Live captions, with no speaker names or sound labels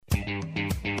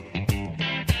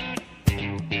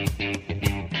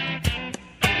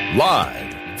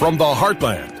Live from the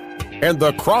heartland and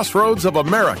the crossroads of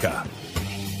America,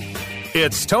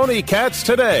 it's Tony Katz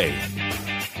Today.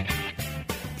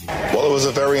 Well, it was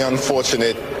a very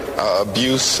unfortunate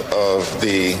abuse of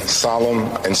the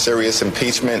solemn and serious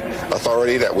impeachment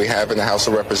authority that we have in the House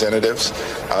of Representatives.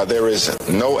 There is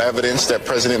no evidence that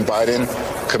President Biden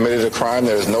committed a crime.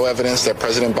 There is no evidence that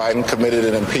President Biden committed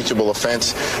an impeachable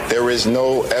offense. There is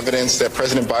no evidence that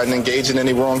President Biden engaged in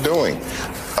any wrongdoing.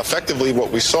 Effectively,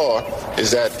 what we saw is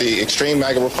that the extreme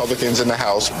MAGA Republicans in the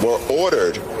House were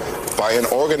ordered by an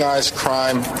organized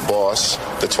crime boss,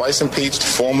 the twice impeached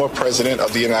former president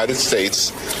of the United States,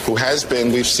 who has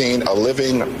been, we've seen, a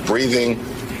living, breathing,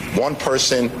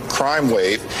 one-person crime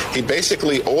wave. He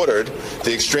basically ordered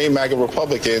the extreme MAGA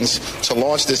Republicans to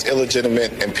launch this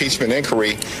illegitimate impeachment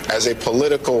inquiry as a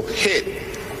political hit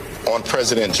on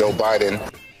President Joe Biden.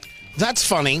 That's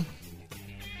funny.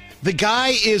 The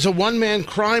guy is a one-man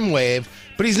crime wave,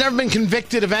 but he's never been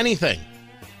convicted of anything.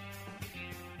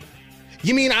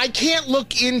 You mean I can't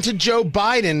look into Joe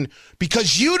Biden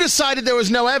because you decided there was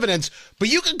no evidence, but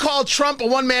you can call Trump a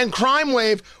one-man crime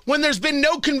wave when there's been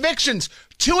no convictions,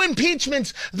 2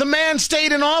 impeachments, the man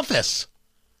stayed in office?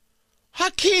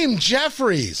 Hakeem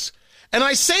Jeffries. And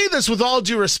I say this with all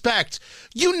due respect.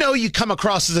 You know you come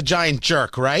across as a giant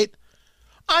jerk, right?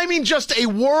 I mean just a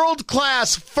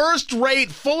world-class,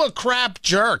 first-rate, full-of-crap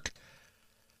jerk.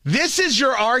 This is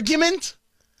your argument?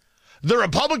 The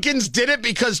Republicans did it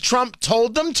because Trump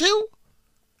told them to?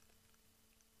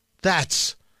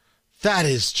 That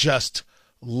is just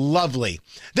lovely.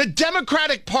 The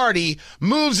Democratic Party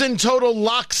moves in total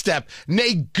lockstep,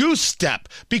 nay goose step,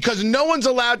 because no one's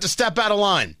allowed to step out of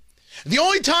line. The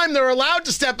only time they're allowed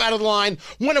to step out of the line,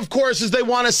 when, of course, is they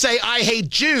want to say, I hate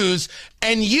Jews,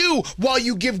 and you, while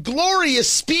you give glorious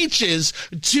speeches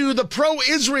to the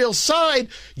pro-Israel side,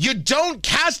 you don't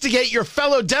castigate your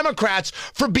fellow Democrats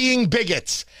for being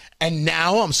bigots. And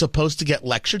now I'm supposed to get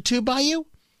lectured to by you?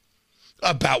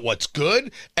 About what's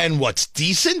good and what's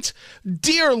decent?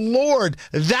 Dear Lord,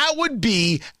 that would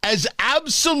be as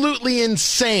absolutely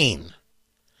insane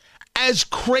as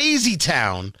Crazy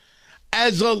Town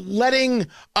as letting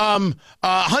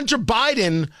Hunter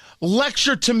Biden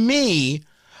lecture to me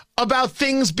about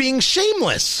things being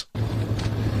shameless.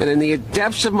 And in the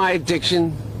depths of my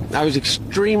addiction, I was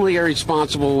extremely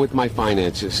irresponsible with my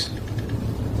finances.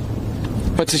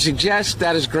 But to suggest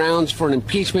that is grounds for an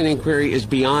impeachment inquiry is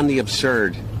beyond the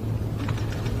absurd.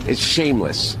 It's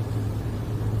shameless.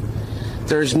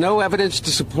 There is no evidence to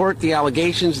support the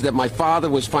allegations that my father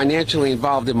was financially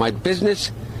involved in my business,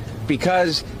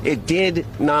 because it did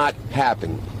not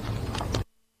happen.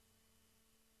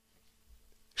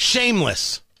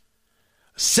 Shameless.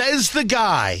 Says the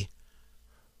guy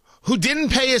who didn't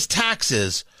pay his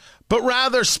taxes, but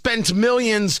rather spent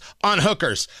millions on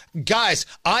hookers. Guys,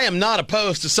 I am not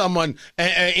opposed to someone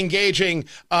engaging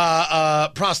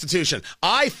prostitution.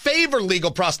 I favor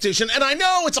legal prostitution, and I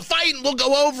know it's a fight, and we'll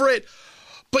go over it.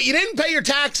 But you didn't pay your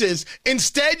taxes.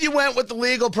 Instead, you went with the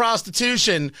legal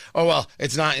prostitution. Oh, well,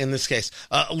 it's not in this case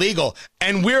legal.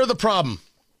 And we're the problem.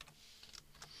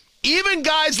 Even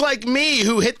guys like me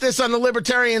who hit this on the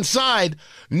libertarian side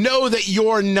know that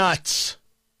you're nuts.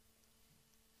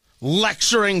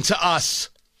 Lecturing to us.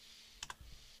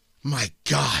 My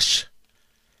gosh.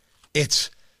 It's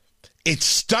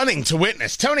stunning to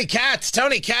witness. Tony Katz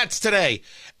today.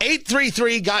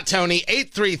 833-GOT-TONY,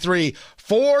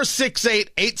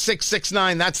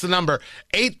 833-468-8669. That's the number,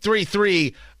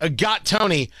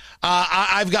 833-GOT-TONY.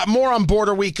 I've got more on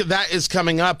Border Week. That is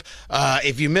coming up.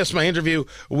 If you missed my interview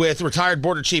with retired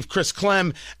Border Chief Chris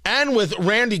Clem and with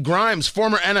Randy Grimes,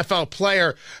 former NFL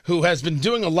player who has been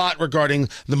doing a lot regarding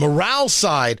the morale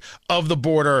side of the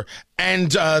border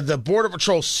and the Border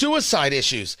Patrol suicide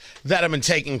issues that have been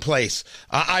taking place.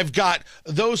 I've got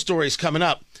those stories coming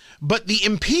up. But the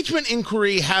impeachment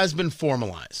inquiry has been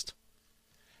formalized.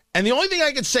 And the only thing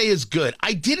I could say is good.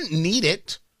 I didn't need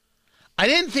it. I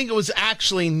didn't think it was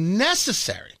actually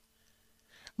necessary.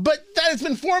 But that it's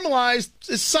been formalized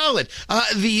is solid.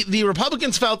 The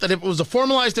Republicans felt that if it was a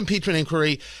formalized impeachment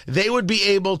inquiry, they would be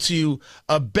able to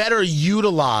better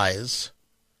utilize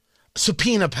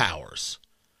subpoena powers,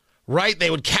 right?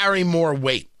 They would carry more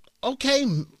weight. Okay,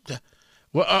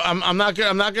 well, I'm not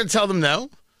going to tell them no.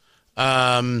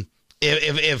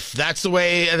 If that's the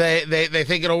way they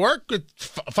think it'll work, it's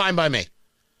fine by me.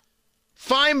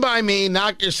 Fine by me.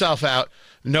 Knock yourself out.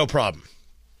 No problem.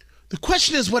 The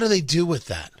question is, what do they do with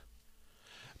that?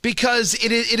 Because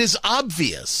it is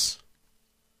obvious.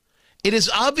 It is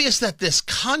obvious that this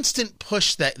constant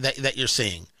push that you're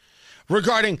seeing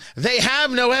regarding they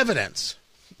have no evidence.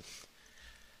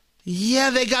 Yeah,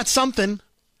 they got something.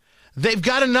 They've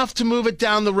got enough to move it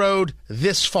down the road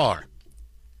this far.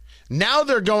 Now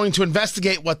they're going to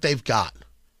investigate what they've got.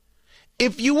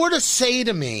 If you were to say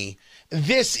to me,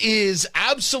 this is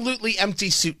absolutely empty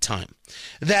suit time,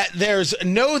 that there's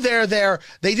no there,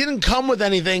 they didn't come with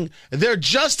anything, they're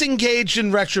just engaged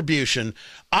in retribution,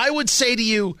 I would say to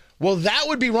you, well, that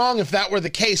would be wrong if that were the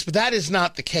case, but that is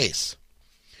not the case.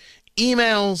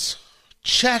 Emails,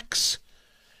 checks,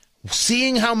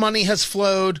 seeing how money has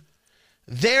flowed,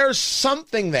 there's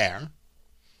something there.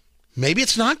 Maybe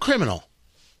it's not criminal.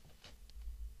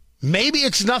 Maybe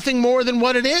it's nothing more than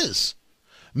what it is.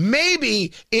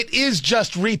 Maybe it is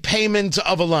just repayment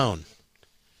of a loan.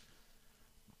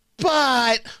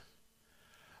 But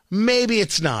maybe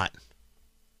it's not.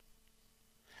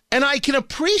 And I can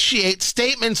appreciate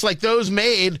statements like those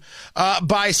made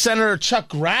by Senator Chuck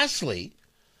Grassley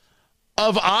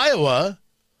of Iowa,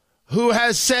 who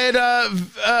has said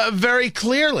very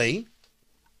clearly,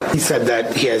 he said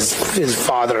that his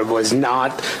father was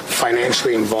not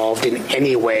financially involved in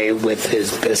any way with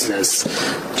his business.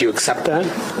 Do you accept that?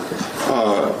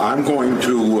 I'm going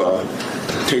to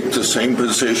take the same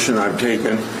position I've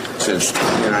taken since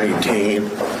 2019,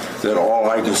 that all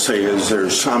I can say is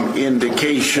there's some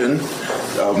indication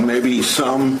of maybe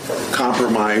some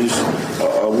compromise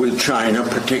with China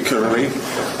particularly,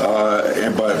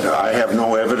 but I have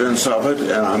no evidence of it,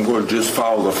 and I'm going to just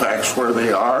follow the facts where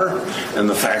they are, and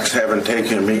the facts haven't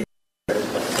taken me to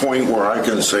a point where I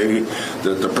can say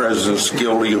that the president's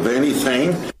guilty of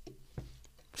anything.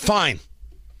 Fine.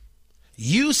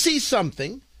 You see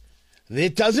something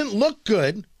that doesn't look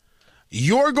good,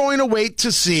 you're going to wait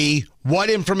to see what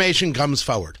information comes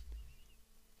forward.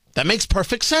 That makes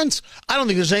perfect sense. I don't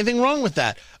think there's anything wrong with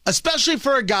that, especially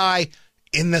for a guy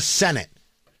in the Senate.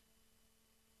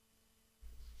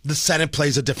 The Senate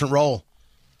plays a different role.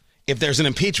 If there's an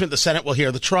impeachment, the Senate will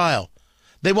hear the trial.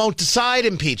 They won't decide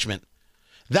impeachment.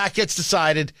 That gets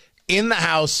decided in the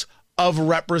House of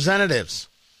Representatives.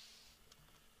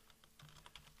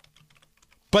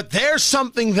 But there's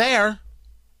something there.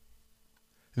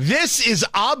 This is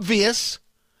obvious.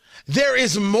 There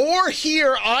is more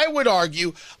here, I would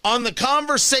argue, on the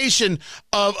conversation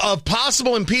of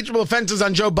possible impeachable offenses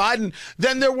on Joe Biden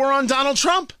than there were on Donald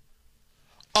Trump.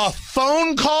 A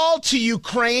phone call to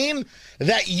Ukraine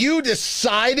that you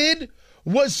decided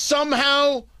was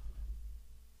somehow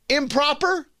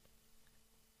improper?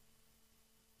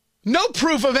 No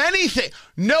proof of anything.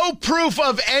 No proof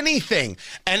of anything.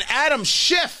 And Adam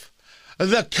Schiff,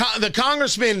 the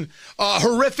congressman,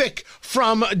 horrific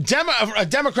from a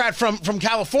Democrat from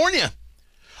California.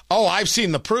 Oh, I've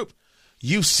seen the proof.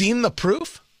 You've seen the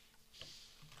proof?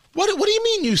 What do you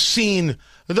mean you've seen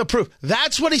the proof?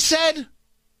 That's what he said.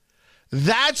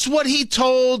 That's what he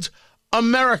told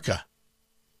America.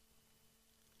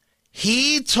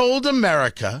 He told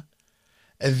America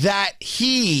that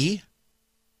he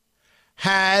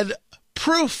had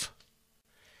proof.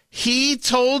 He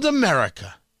told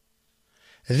America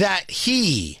that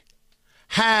he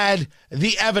had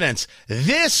the evidence.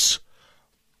 This,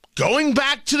 going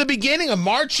back to the beginning of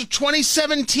March of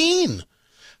 2017,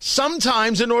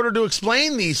 sometimes in order to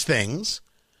explain these things,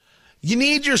 you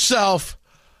need yourself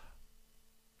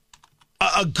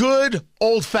a good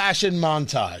old-fashioned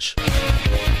montage.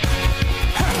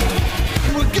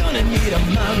 We're gonna need a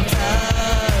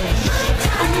montage.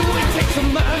 Ooh, it takes a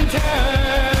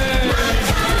montage.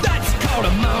 That's called a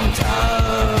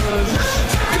montage.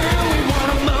 Girl, we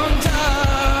want a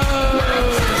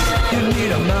montage. You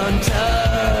need a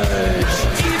montage.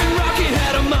 Even Rocky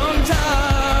had a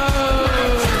montage.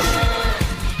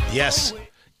 Yes,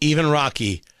 even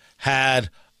Rocky had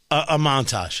a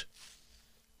montage.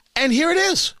 And here it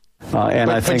is.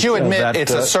 But you admit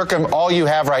it's all you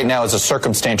have right now is a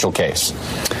circumstantial case.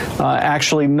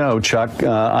 Actually, no, Chuck.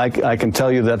 I can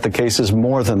tell you that the case is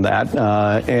more than that,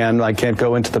 and I can't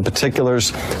go into the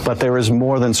particulars, but there is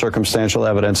more than circumstantial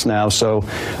evidence now. So,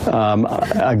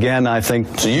 again, I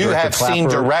think... So you have seen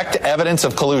direct evidence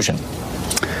of collusion?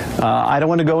 I don't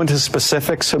want to go into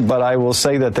specifics, but I will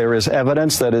say that there is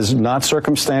evidence that is not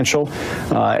circumstantial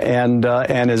and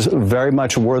is very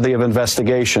much worthy of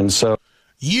investigation. So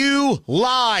you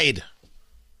lied.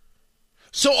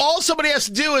 So all somebody has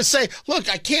to do is say, look,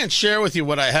 I can't share with you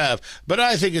what I have, but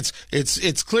I think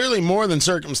it's clearly more than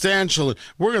circumstantial.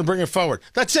 We're going to bring it forward.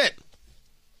 That's it.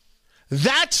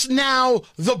 That's now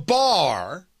the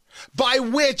bar by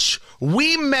which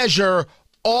we measure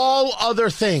all other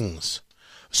things.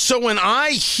 So when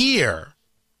I hear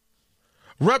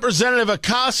Representative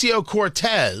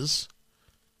Ocasio-Cortez,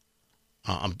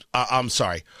 I'm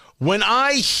sorry, when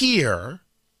I hear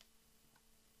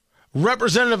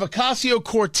Representative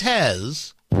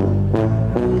Ocasio-Cortez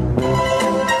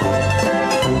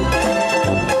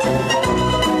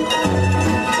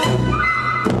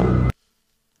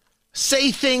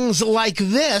say things like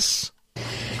this.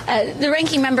 The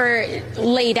ranking member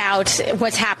laid out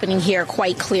what's happening here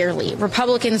quite clearly.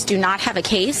 Republicans do not have a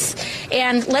case.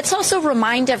 And let's also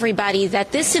remind everybody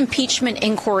that this impeachment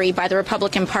inquiry by the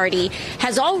Republican Party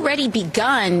has already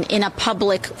begun in a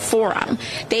public forum.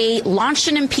 They launched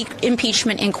an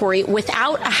impeachment inquiry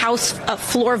without a House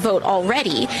floor vote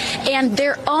already. And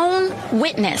their own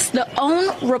witness, the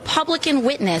own Republican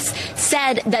witness,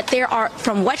 said that there are,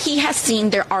 from what he has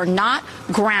seen, there are not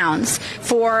grounds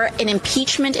for an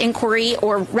impeachment inquiry,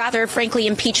 or rather, frankly,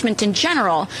 impeachment in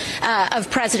general, of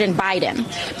President Biden.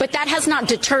 But that has not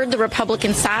deterred the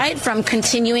Republican side from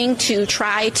continuing to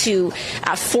try to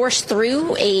force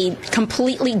through a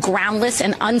completely groundless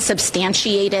and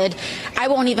unsubstantiated, I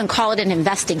won't even call it an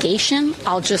investigation,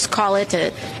 I'll just call it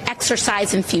an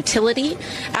exercise in futility.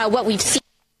 What we've seen.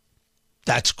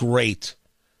 That's great.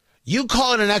 You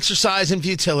call it an exercise in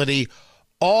futility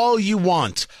all you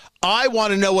want. I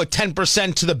want to know what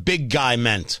 10% to the big guy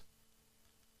meant.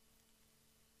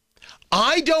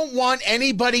 I don't want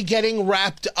anybody getting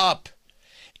wrapped up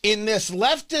in this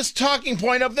leftist talking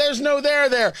point of there's no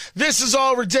there. This is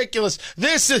all ridiculous.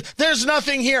 There's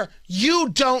nothing here. You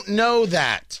don't know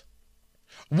that.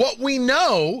 What we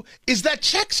know is that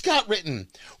checks got written.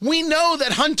 We know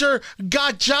that Hunter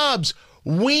got jobs.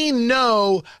 We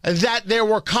know that there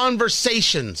were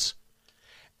conversations.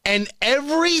 And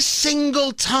every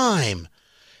single time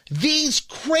these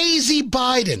crazy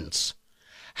Bidens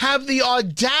have the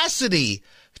audacity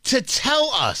to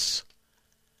tell us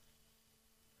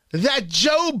that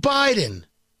Joe Biden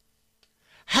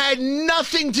had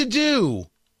nothing to do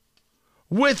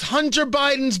with Hunter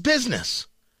Biden's business,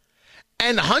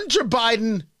 and Hunter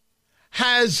Biden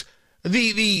has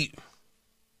the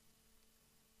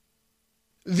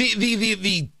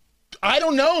I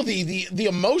don't know, the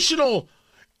emotional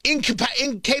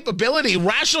incapability,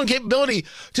 rational incapability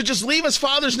to just leave his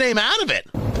father's name out of it.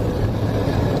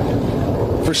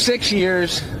 For 6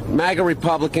 years, MAGA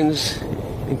Republicans,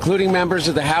 including members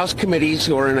of the House committees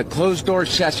who are in a closed-door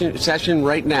session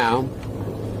right now,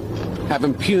 have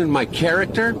impugned my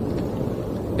character,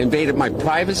 invaded my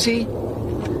privacy,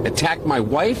 attacked my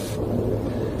wife,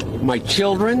 my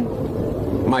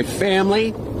children, my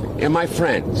family, and my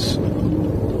friends.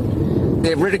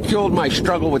 They've ridiculed my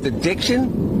struggle with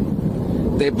addiction.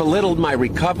 They've belittled my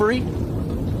recovery.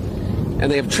 And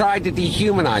they have tried to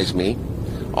dehumanize me,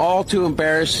 all to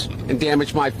embarrass and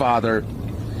damage my father,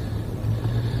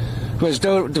 who has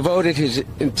devoted his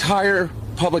entire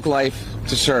public life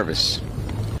to service.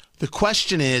 The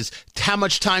question is, how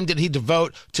much time did he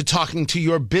devote to talking to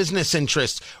your business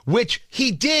interests, which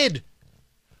he did.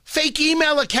 Fake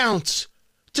email accounts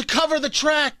to cover the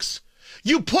tracks.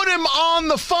 You put him on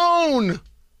the phone.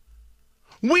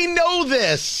 We know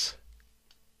this.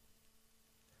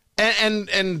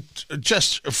 And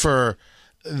just for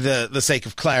the sake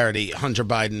of clarity, Hunter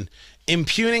Biden,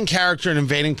 impugning character and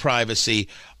invading privacy,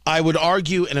 I would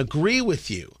argue and agree with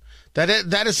you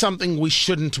that that is something we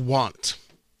shouldn't want.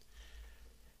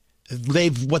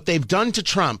 What they've done to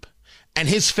Trump and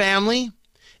his family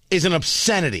is an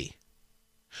obscenity.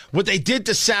 What they did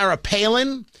to Sarah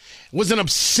Palin was an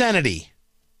obscenity.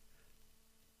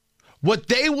 What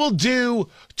they will do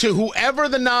to whoever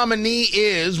the nominee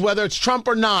is, whether it's Trump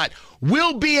or not,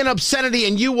 will be an obscenity,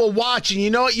 and you will watch, and you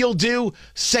know what you'll do?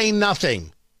 Say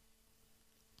nothing.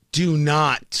 Do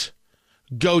not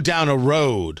go down a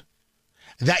road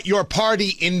that your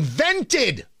party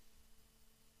invented.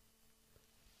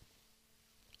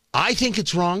 I think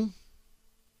it's wrong.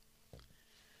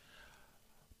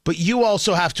 But you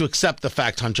also have to accept the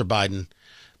fact, Hunter Biden,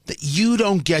 that you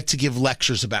don't get to give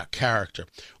lectures about character.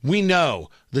 We know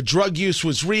the drug use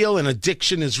was real and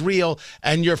addiction is real,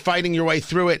 and you're fighting your way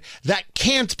through it. That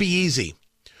can't be easy.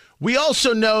 We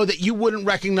also know that you wouldn't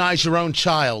recognize your own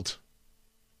child.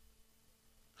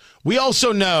 We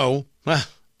also know,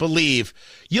 believe,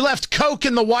 you left coke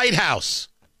in the White House.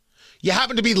 You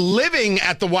happen to be living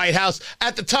at the White House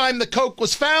at the time the coke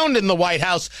was found in the White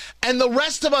House, and the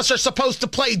rest of us are supposed to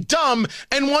play dumb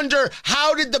and wonder,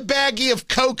 how did the baggie of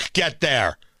coke get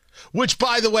there? Which,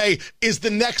 by the way, is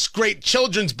the next great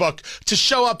children's book to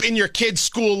show up in your kid's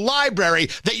school library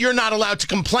that you're not allowed to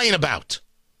complain about.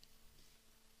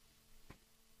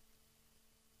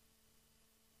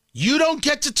 You don't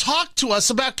get to talk to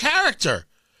us about character.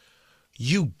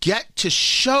 You get to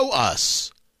show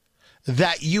us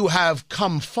that you have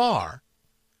come far.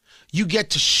 You get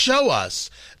to show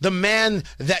us the man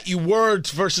that you were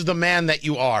versus the man that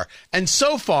you are. And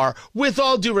so far, with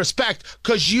all due respect,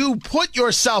 because you put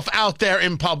yourself out there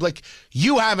in public,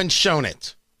 you haven't shown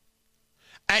it.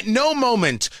 At no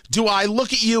moment do I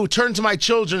look at you, turn to my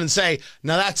children, and say,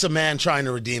 now that's a man trying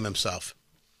to redeem himself.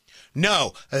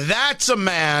 No, that's a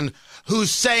man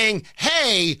who's saying,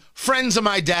 hey, friends of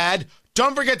my dad,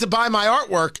 don't forget to buy my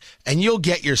artwork, and you'll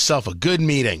get yourself a good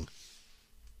meeting.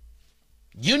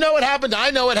 You know what happened.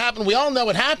 I know what happened. We all know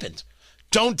what happened.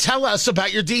 Don't tell us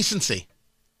about your decency.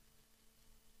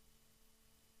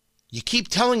 You keep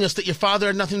telling us that your father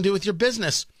had nothing to do with your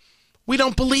business. We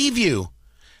don't believe you.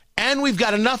 And we've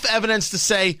got enough evidence to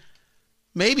say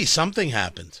maybe something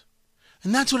happened.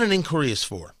 And that's what an inquiry is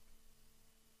for.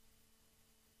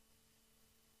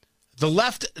 The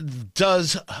left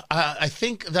does, I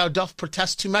think thou doth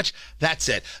protest too much. That's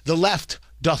it. The left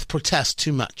doth protest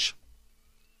too much.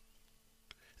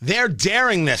 They're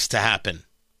daring this to happen.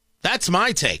 That's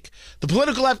my take. The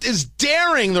political left is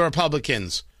daring the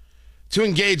Republicans to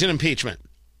engage in impeachment.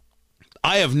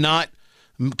 I have not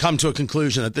come to a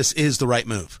conclusion that this is the right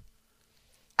move.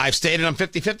 I've stated I'm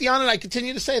 50-50 on it. I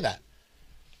continue to say that.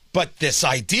 But this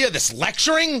idea, this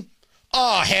lecturing?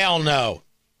 Oh, hell no.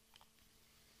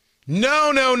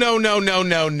 No.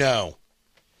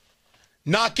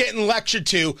 Not getting lectured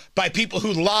to by people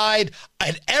who lied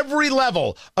at every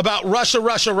level about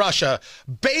Russia,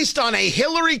 based on a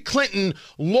Hillary Clinton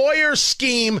lawyer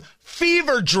scheme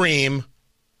fever dream,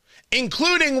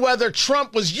 including whether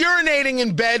Trump was urinating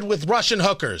in bed with Russian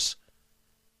hookers,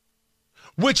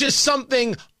 which is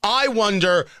something I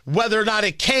wonder whether or not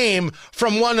it came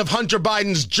from one of Hunter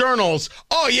Biden's journals.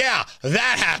 Oh, yeah,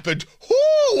 that happened.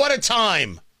 Whoo, what a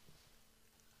time.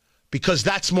 Because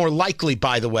that's more likely,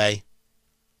 by the way,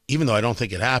 even though I don't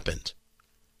think it happened.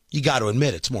 You got to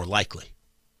admit it's more likely.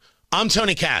 I'm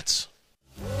Tony Katz.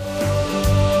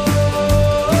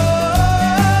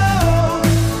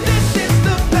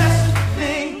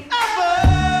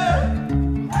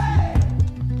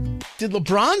 Did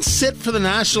LeBron sit for the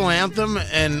national anthem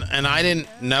and I didn't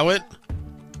know it?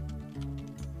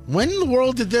 When in the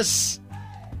world did this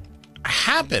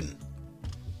happen?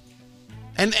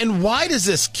 And why does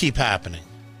this keep happening?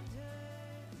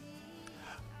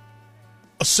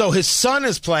 So his son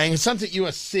is playing. His son's at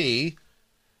USC,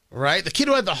 right? The kid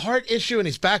who had the heart issue and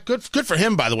he's back. Good for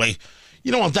him, by the way.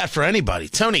 You don't want that for anybody.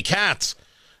 Tony Katz.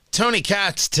 Tony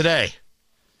Katz today.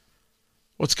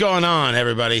 What's going on,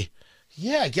 everybody?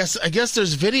 Yeah, I guess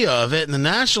there's video of it, and the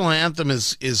national anthem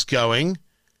is going,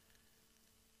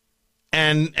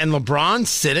 and LeBron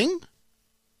sitting.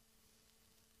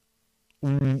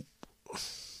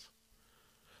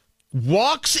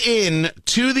 Walks in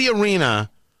to the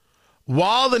arena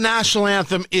while the national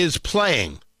anthem is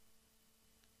playing,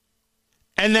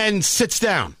 and then sits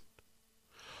down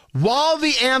while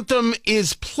the anthem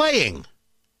is playing.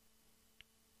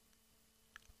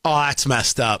 Oh, that's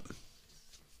messed up.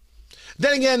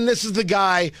 Then again, this is the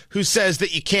guy who says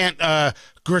that you can't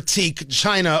critique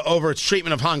China over its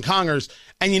treatment of Hong Kongers,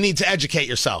 and you need to educate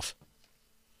yourself.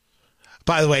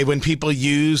 By the way, when people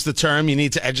use the term "you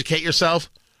need to educate yourself,"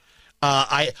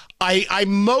 I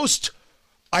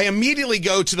immediately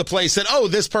go to the place that, oh,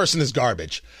 this person is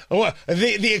garbage.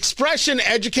 The expression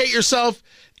 "educate yourself"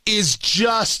 is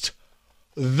just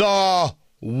the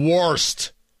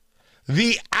worst.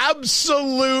 The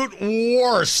absolute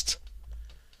worst.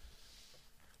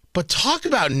 But talk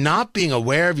about not being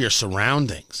aware of your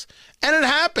surroundings. And it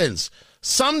happens.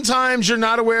 Sometimes you're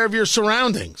not aware of your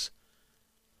surroundings.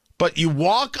 But you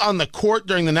walk on the court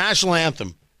during the national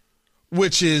anthem,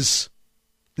 which is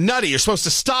nutty. You're supposed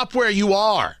to stop where you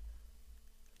are.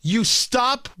 You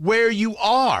stop where you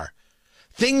are.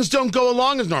 Things don't go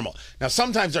along as normal. Now,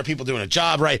 sometimes there are people doing a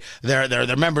job, right?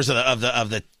 They're members of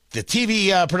the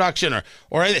TV production,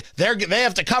 or they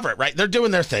have to cover it, right? They're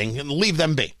doing their thing, and leave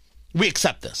them be. We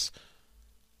accept this.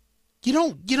 You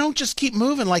don't just keep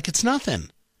moving like it's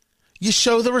nothing. You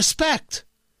show the respect.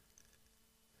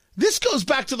 This goes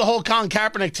back to the whole Colin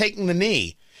Kaepernick taking the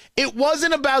knee. It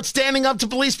wasn't about standing up to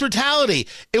police brutality.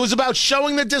 It was about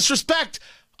showing the disrespect.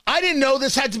 I didn't know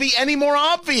this had to be any more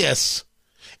obvious.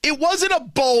 It wasn't a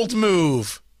bold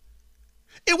move.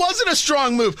 It wasn't a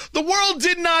strong move. The world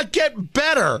did not get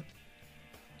better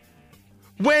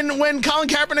when Colin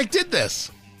Kaepernick did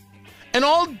this. And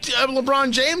all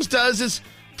LeBron James does is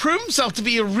prove himself to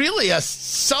be really a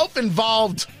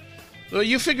self-involved, well,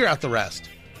 you figure out the rest.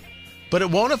 But it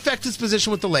won't affect his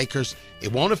position with the Lakers.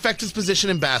 It won't affect his position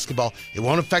in basketball. It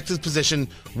won't affect his position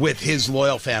with his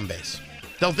loyal fan base.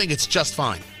 They'll think it's just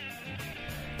fine,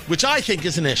 which I think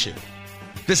is an issue.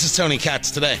 This is Tony Katz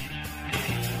Today.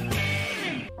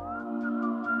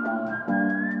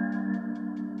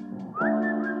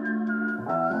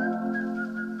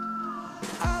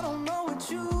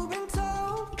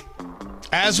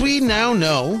 As we now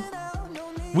know,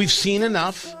 We've seen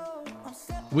enough.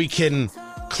 We can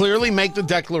clearly make the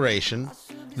declaration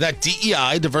that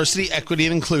DEI, diversity, equity,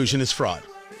 and inclusion, is fraud.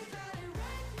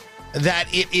 That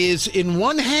it is, in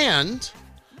one hand,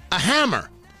 a hammer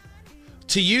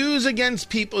to use against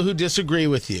people who disagree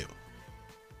with you.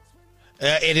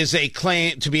 It is a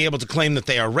claim to be able to claim that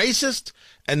they are racist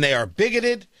and they are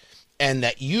bigoted and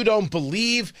that you don't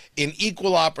believe in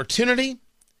equal opportunity.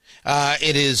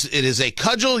 It is a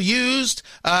cudgel used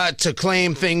to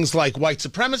claim things like white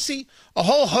supremacy, a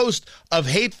whole host of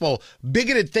hateful,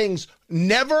 bigoted things,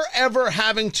 never ever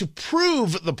having to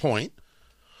prove the point,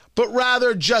 but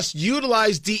rather just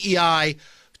utilize DEI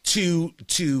to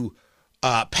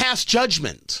pass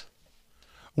judgment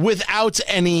without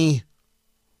any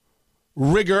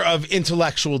rigor of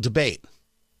intellectual debate.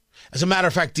 As a matter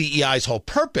of fact, DEI's whole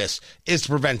purpose is to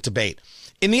prevent debate.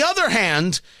 In the other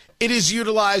hand, it is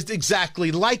utilized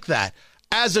exactly like that,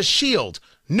 as a shield.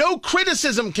 No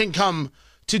criticism can come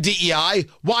to DEI.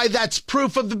 Why? That's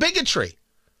proof of the bigotry.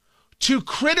 To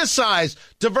criticize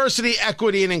diversity,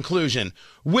 equity, and inclusion,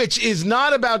 which is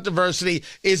not about diversity,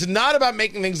 is not about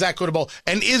making things equitable,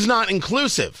 and is not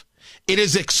inclusive. It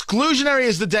is exclusionary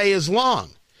as the day is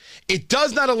long. It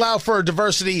does not allow for a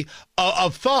diversity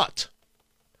of thought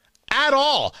at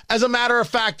all. As a matter of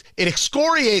fact, it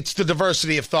excoriates the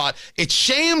diversity of thought. It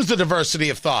shames the diversity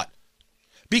of thought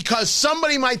because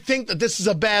somebody might think that this is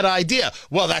a bad idea.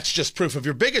 Well, that's just proof of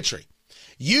your bigotry.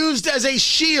 Used as a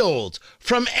shield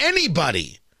from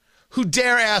anybody who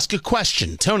dare ask a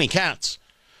question. Tony Katz.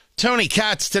 Tony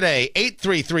Katz today,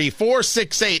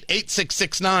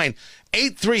 833-468-8669.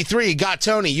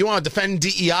 833-GOT-TONY. You want to defend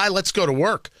DEI? Let's go to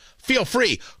work. Feel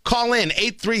free. Call in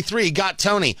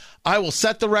 833-GOT-TONY. I will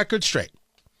set the record straight.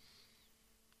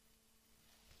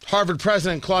 Harvard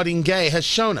President Claudine Gay has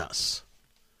shown us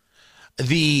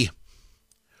the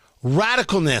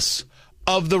radicalness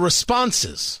of the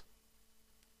responses,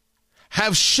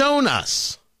 have shown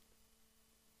us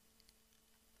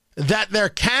that there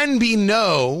can be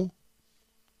no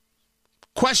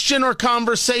question or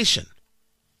conversation.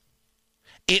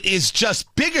 It is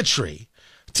just bigotry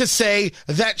to say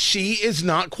that she is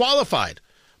not qualified.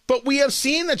 But we have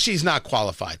seen that she's not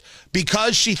qualified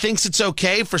because she thinks it's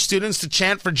okay for students to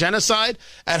chant for genocide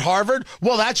at Harvard.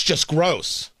 Well, that's just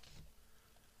gross.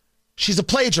 She's a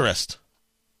plagiarist.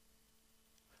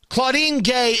 Claudine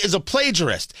Gay is a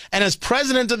plagiarist, and as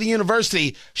president of the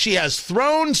university, she has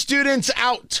thrown students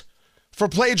out for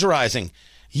plagiarizing.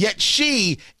 Yet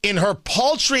she, in her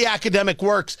paltry academic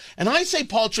works, and I say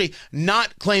paltry,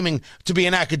 not claiming to be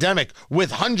an academic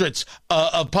with hundreds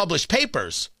of published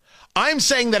papers, I'm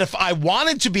saying that if I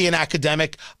wanted to be an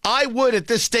academic, I would, at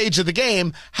this stage of the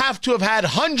game, have to have had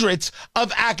hundreds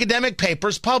of academic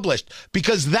papers published,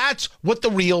 because that's what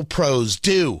the real pros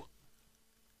do.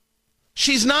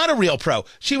 She's not a real pro.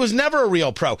 She was never a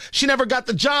real pro. She never got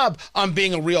the job on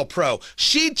being a real pro.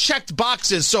 She checked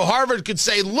boxes so Harvard could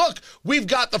say, look, we've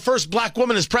got the first black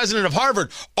woman as president of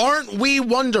Harvard. Aren't we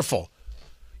wonderful?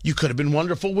 You could have been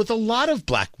wonderful with a lot of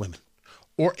black women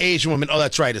or Asian women. Oh,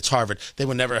 that's right. It's Harvard. They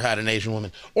would never have had an Asian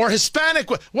woman or Hispanic.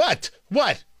 What?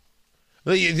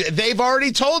 They've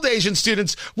already told Asian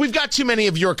students, we've got too many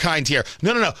of your kind here.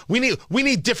 No. We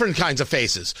need different kinds of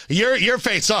faces. Your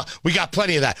face, we got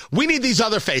plenty of that. We need these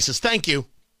other faces. Thank you.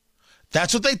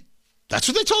 That's what they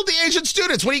told the Asian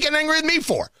students. What are you getting angry at me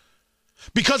for?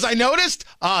 Because I noticed?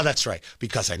 That's right.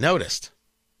 Because I noticed.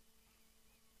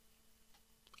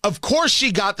 Of course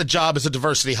she got the job as a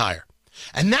diversity hire.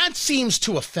 And that seems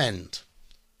to offend.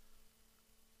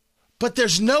 But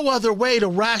there's no other way to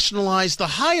rationalize the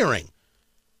hiring.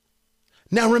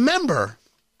 Now, remember,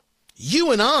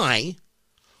 you and I,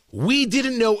 we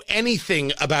didn't know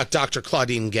anything about Dr.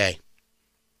 Claudine Gay.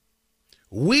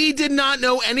 We did not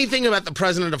know anything about the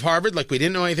president of Harvard, like we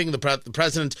didn't know anything about the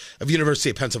president of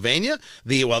University of Pennsylvania,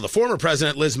 the former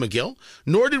president, Liz McGill,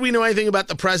 nor did we know anything about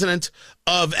the president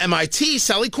of MIT,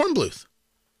 Sally Kornbluth.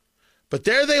 But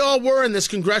there they all were in this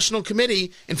congressional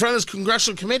committee, in front of this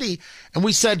congressional committee, and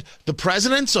we said, the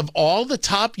presidents of all the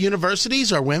top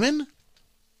universities are women?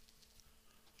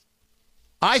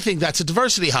 I think that's a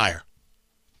diversity hire.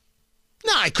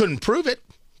 No, I couldn't prove it,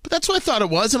 but that's what I thought it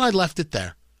was, and I left it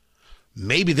there.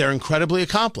 Maybe they're incredibly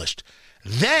accomplished.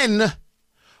 Then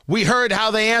we heard how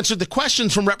they answered the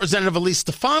questions from Representative Elise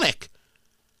Stefanik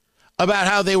about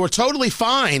how they were totally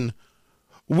fine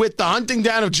with the hunting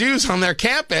down of Jews on their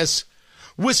campus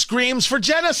with screams for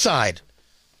genocide.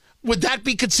 Would that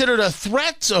be considered a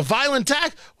threat, a violent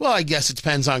act? Well, I guess it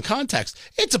depends on context.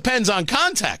 It depends on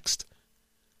context.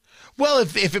 Well,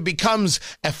 if it becomes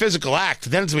a physical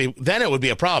act, then it would be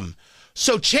a problem.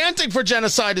 So chanting for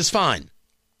genocide is fine.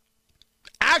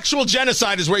 Actual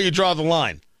genocide is where you draw the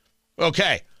line.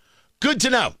 Okay, good to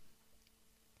know.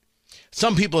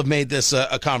 Some people have made this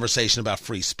a conversation about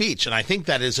free speech, and I think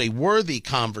that is a worthy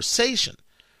conversation.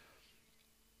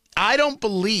 I don't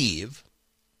believe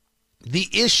the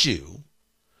issue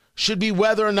should be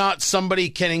whether or not somebody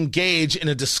can engage in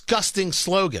a disgusting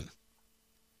slogan.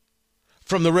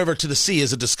 From the river to the sea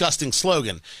is a disgusting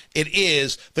slogan. It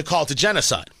is the call to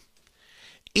genocide.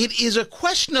 It is a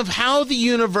question of how the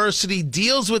university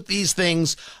deals with these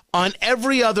things on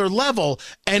every other level,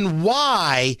 and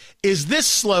why is this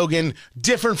slogan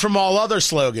different from all other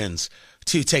slogans,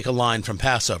 to take a line from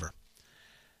Passover.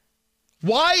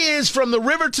 Why is from the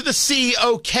river to the sea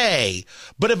okay,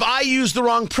 but if I use the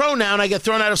wrong pronoun, I get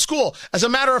thrown out of school? As a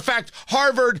matter of fact,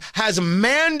 Harvard has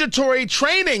mandatory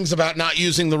trainings about not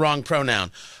using the wrong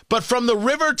pronoun. But from the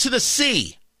river to the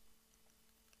sea,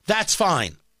 that's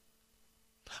fine.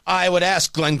 I would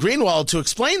ask Glenn Greenwald to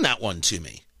explain that one to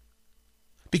me,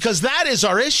 because that is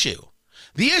our issue.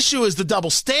 The issue is the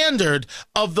double standard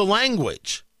of the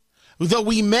language. Though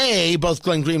we may, both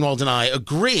Glenn Greenwald and I,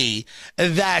 agree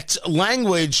that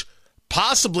language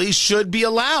possibly should be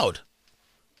allowed.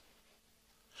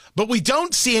 But we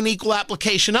don't see an equal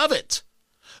application of it.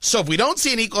 So if we don't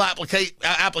see an equal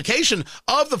application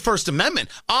of the First Amendment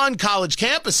on college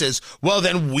campuses, well,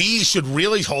 then we should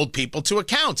really hold people to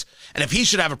account. And if he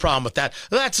should have a problem with that,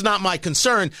 that's not my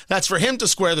concern. That's for him to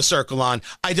square the circle on.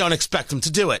 I don't expect him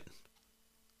to do it.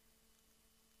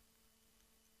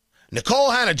 Nicole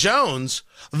Hannah-Jones,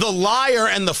 the liar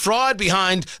and the fraud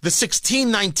behind the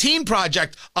 1619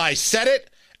 Project, I said it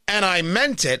and I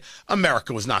meant it.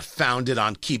 America was not founded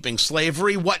on keeping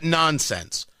slavery. What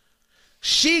nonsense.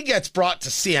 She gets brought to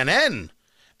CNN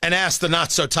and asked the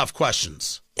not-so-tough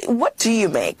questions. What do you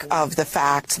make of the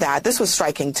fact that this was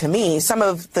striking to me? Some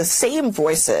of the same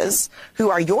voices who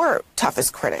are your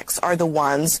toughest critics are the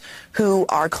ones who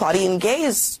are Claudine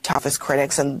Gay's toughest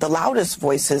critics and the loudest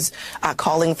voices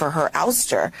calling for her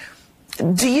ouster.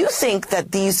 Do you think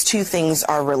that these two things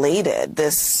are related?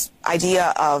 This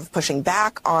idea of pushing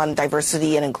back on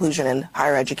diversity and inclusion in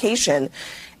higher education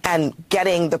and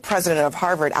getting the president of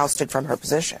Harvard ousted from her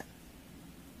position?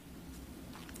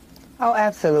 Oh,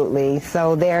 absolutely.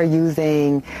 So they're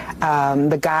using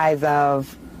the guise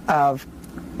of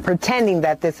pretending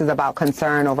that this is about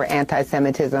concern over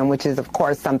anti-Semitism, which is, of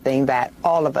course, something that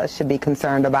all of us should be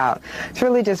concerned about. It's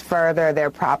really just further their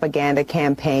propaganda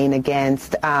campaign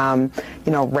against,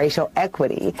 racial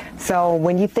equity. So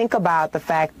when you think about the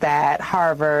fact that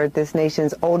Harvard, this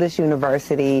nation's oldest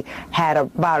university, had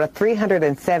about a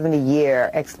 370-year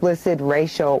explicit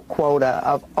racial quota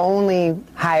of only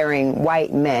hiring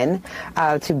white men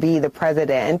to be the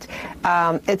president,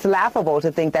 it's laughable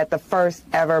to think that the first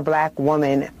ever black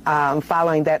woman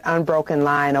following that unbroken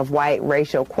line of white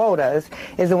racial quotas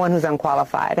is the one who's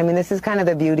unqualified. I mean, this is kind of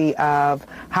the beauty of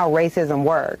how racism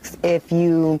works. If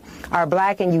you are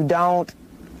black and you don't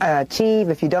achieve,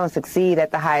 if you don't succeed at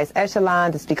the highest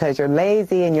echelon, it's because you're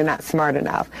lazy and you're not smart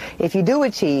enough. If you do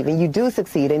achieve and you do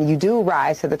succeed and you do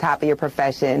rise to the top of your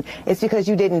profession, it's because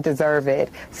you didn't deserve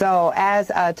it. So as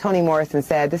Toni Morrison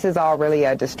said, this is all really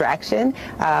a distraction.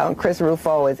 Chris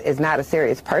Rufo is not a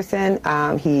serious person.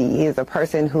 He is a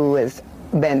person who has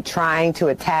been trying to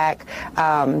attack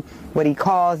what he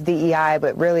calls DEI,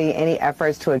 but really any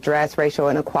efforts to address racial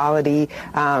inequality.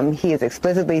 He has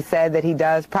explicitly said that he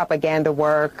does propaganda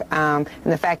work, and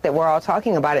the fact that we're all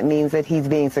talking about it means that he's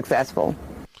being successful.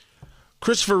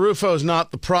 Christopher Rufo is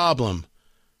not the problem.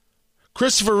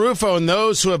 Christopher Rufo and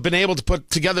those who have been able to put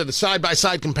together the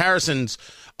side-by-side comparisons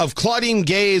of Claudine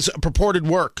Gay's purported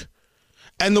work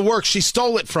and the work she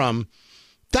stole it from,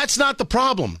 that's not the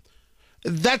problem.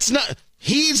 That's not...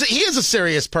 He is a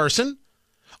serious person.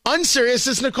 Unserious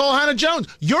is Nicole Hannah-Jones.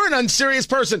 You're an unserious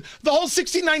person. The whole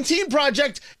 1619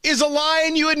 Project is a lie,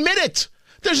 and you admit it.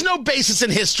 There's no basis in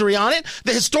history on it.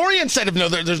 The historian said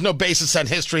there's no basis in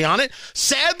history on it.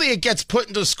 Sadly, it gets put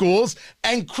into schools,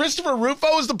 and Christopher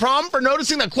Rufo is the problem for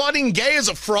noticing that Claudine Gay is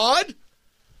a fraud?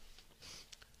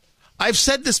 I've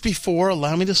said this before.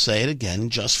 Allow me to say it again,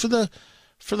 just for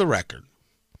the record.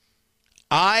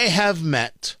 I have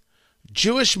met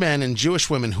Jewish men and Jewish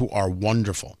women who are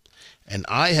wonderful. And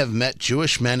I have met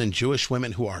Jewish men and Jewish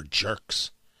women who are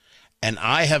jerks. And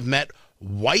I have met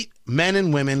white men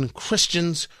and women,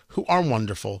 Christians, who are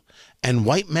wonderful, and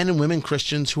white men and women,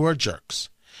 Christians, who are jerks.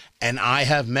 And I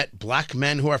have met black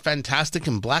men who are fantastic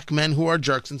and black men who are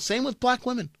jerks, and same with black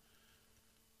women.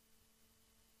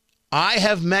 I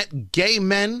have met gay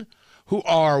men who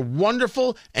are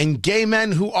wonderful and gay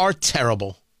men who are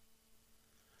terrible.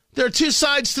 There are two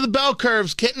sides to the bell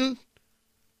curves, kitten.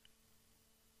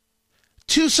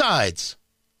 Two sides.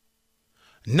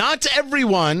 Not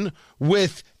everyone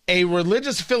with a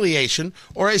religious affiliation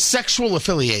or a sexual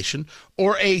affiliation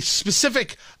or a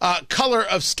specific color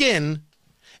of skin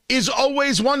is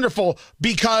always wonderful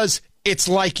because it's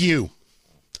like you.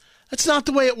 That's not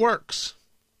the way it works.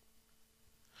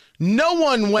 No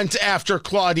one went after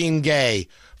Claudine Gay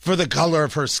for the color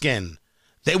of her skin.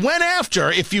 They went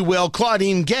after, if you will,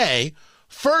 Claudine Gay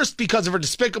first because of her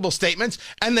despicable statements,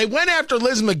 and they went after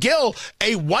Liz McGill,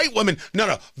 a white woman,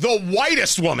 the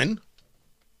whitest woman,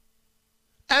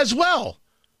 as well.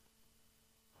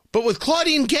 But with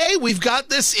Claudine Gay, we've got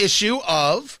this issue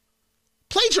of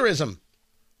plagiarism.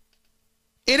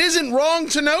 It isn't wrong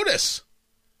to notice.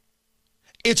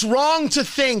 It's wrong to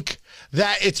think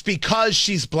that it's because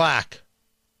she's black.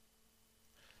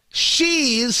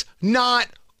 She's not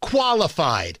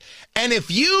qualified. And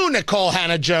if you, Nicole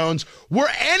Hannah-Jones, were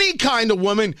any kind of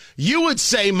woman, you would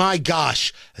say, my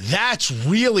gosh, that's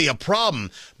really a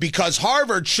problem because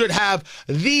Harvard should have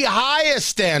the highest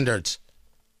standards.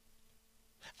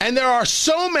 And there are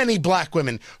so many black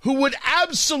women who would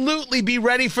absolutely be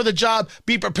ready for the job,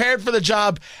 be prepared for the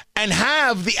job, and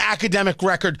have the academic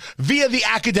record via the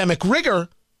academic rigor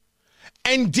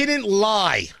and didn't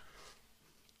lie.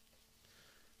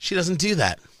 She doesn't do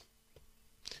that.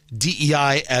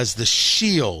 DEI as the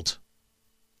shield.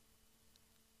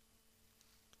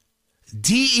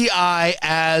 DEI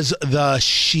as the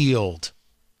shield.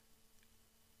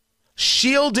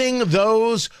 Shielding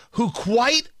those who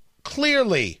quite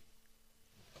clearly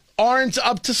aren't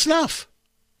up to snuff.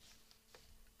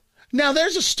 Now,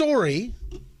 there's a story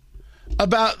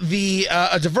about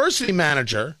a diversity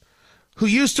manager who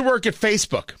used to work at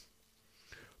Facebook,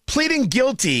 pleading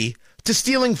guilty to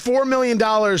stealing $4 million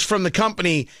from the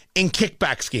company in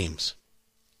kickback schemes.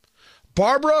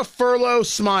 Barbara Furlow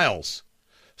Smiles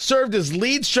served as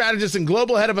lead strategist and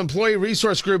global head of employee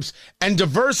resource groups and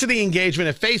diversity engagement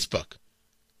at Facebook.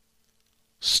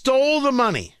 Stole the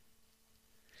money.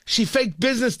 She faked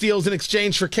business deals in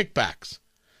exchange for kickbacks.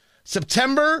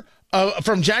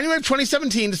 From January of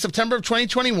 2017 to September of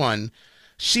 2021,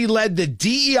 she led the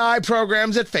DEI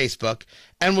programs at Facebook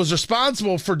and was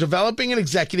responsible for developing and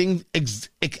executing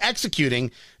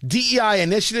DEI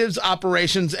initiatives,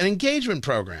 operations, and engagement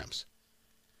programs.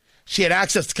 She had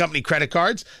access to company credit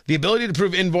cards, the ability to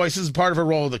prove invoices as part of her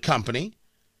role at the company,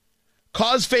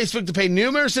 caused Facebook to pay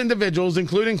numerous individuals,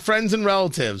 including friends and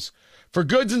relatives, for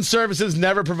goods and services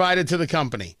never provided to the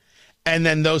company. And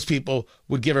then those people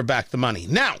would give her back the money.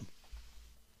 Now,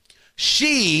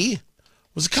 she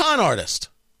was a con artist.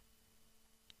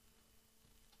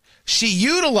 She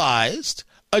utilized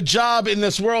a job in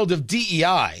this world of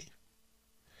DEI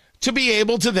to be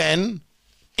able to then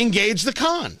engage the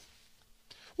con.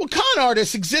 Well, con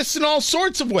artists exist in all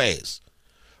sorts of ways.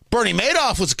 Bernie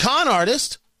Madoff was a con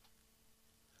artist.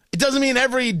 It doesn't mean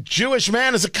every Jewish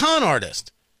man is a con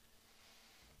artist.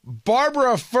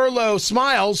 Barbara Furlow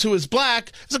Smiles, who is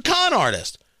black, is a con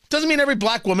artist. It doesn't mean every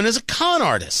black woman is a con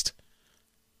artist.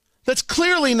 That's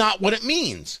clearly not what it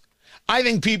means. I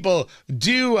think people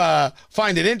do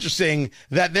find it interesting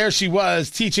that there she was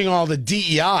teaching all the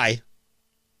DEI.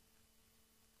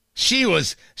 She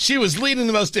was leading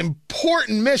the most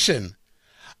important mission.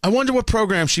 I wonder what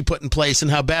programs she put in place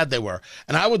and how bad they were.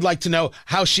 And I would like to know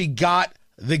how she got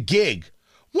the gig.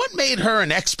 What made her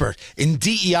an expert in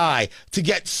DEI to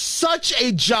get such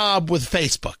a job with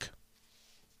Facebook?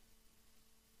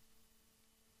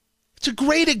 It's a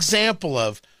great example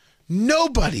of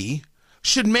nobody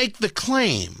should make the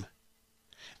claim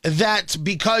that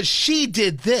because she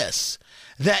did this,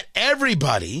 that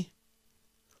everybody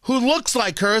who looks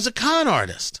like her is a con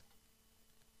artist.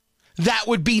 That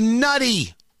would be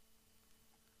nutty.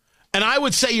 And I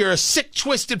would say you're a sick,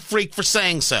 twisted freak for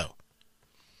saying so.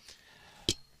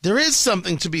 There is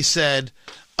something to be said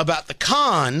about the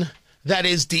con that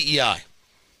is DEI.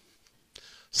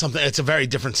 It's a very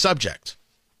different subject.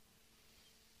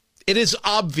 It is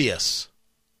obvious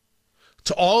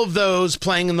to all of those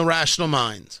playing in the rational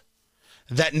mind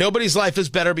that nobody's life is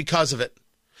better because of it,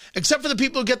 except for the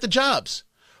people who get the jobs.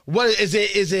 What is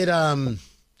it? It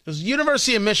was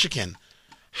University of Michigan.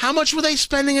 How much were they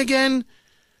spending again?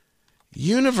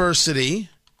 University,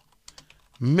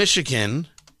 Michigan,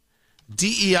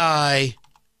 DEI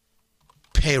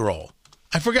payroll.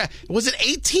 I forgot. Was it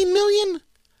 18 million?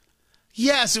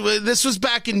 Yes, this was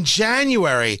back in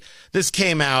January. This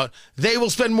came out. They will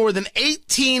spend more than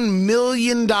 $18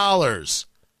 million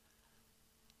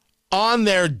on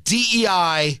their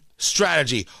DEI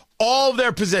strategy. All of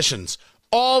their positions,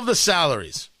 all of the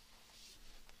salaries.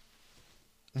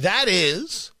 That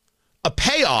is a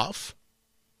payoff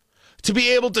to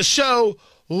be able to show,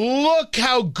 look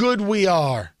how good we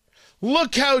are.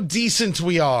 Look how decent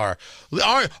we are.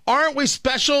 Aren't we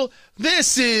special?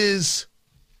 This is,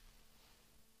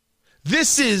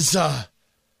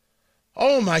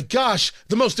 oh my gosh,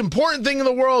 the most important thing in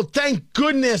the world. Thank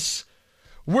goodness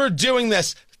we're doing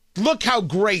this. Look how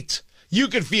great. You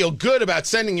could feel good about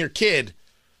sending your kid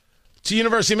to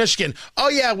University of Michigan. Oh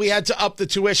yeah, we had to up the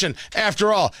tuition.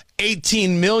 After all,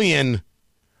 $18 million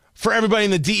for everybody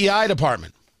in the DEI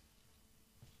department.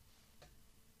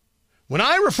 When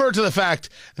I refer to the fact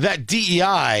that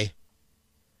DEI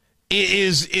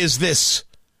is this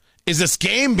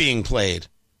game being played,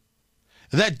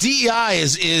 that DEI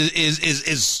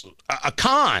is a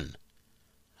con,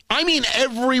 I mean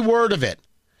every word of it.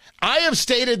 I have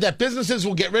stated that businesses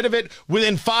will get rid of it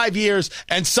within 5 years,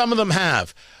 and some of them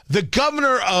have. The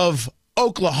governor of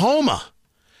Oklahoma,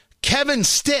 Kevin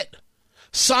Stitt,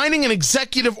 signing an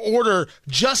executive order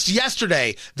just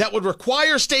yesterday that would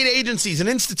require state agencies and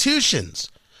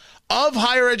institutions of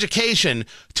higher education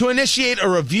to initiate a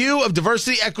review of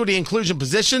diversity, equity, inclusion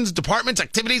positions, departments,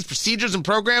 activities, procedures, and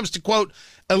programs to, quote,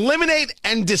 eliminate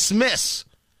and dismiss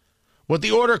what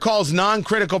the order calls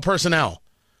non-critical personnel.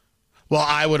 Well,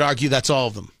 I would argue that's all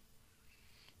of them.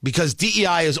 Because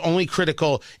DEI is only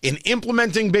critical in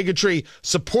implementing bigotry,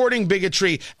 supporting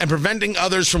bigotry, and preventing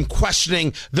others from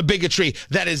questioning the bigotry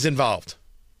that is involved.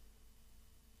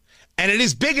 And it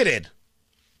is bigoted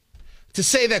to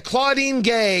say that Claudine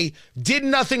Gay did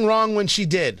nothing wrong when she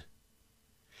did,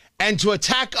 and to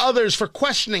attack others for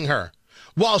questioning her,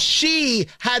 while she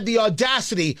had the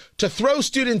audacity to throw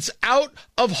students out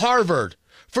of Harvard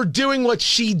for doing what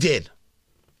she did.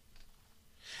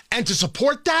 And to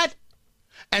support that,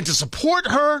 and to support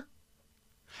her,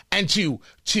 and to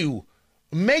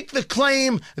make the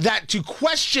claim that to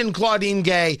question Claudine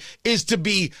Gay is to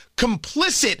be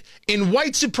complicit in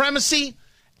white supremacy,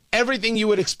 everything you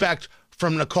would expect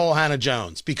from Nicole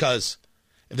Hannah-Jones. Because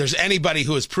if there's anybody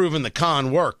who has proven the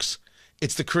con works,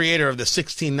 it's the creator of the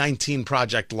 1619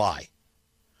 Project lie.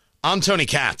 I'm Tony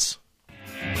Katz.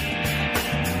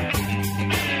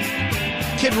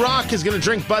 Kid Rock is going to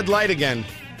drink Bud Light again.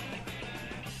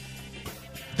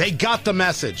 They got the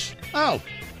message. Oh,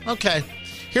 okay.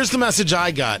 Here's the message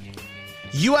I got.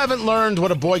 You haven't learned what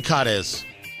a boycott is.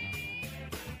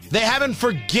 They haven't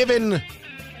forgiven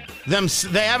them.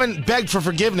 They haven't begged for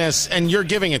forgiveness, and you're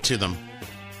giving it to them.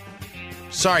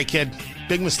 Sorry, kid.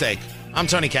 Big mistake. I'm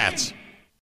Tony Katz.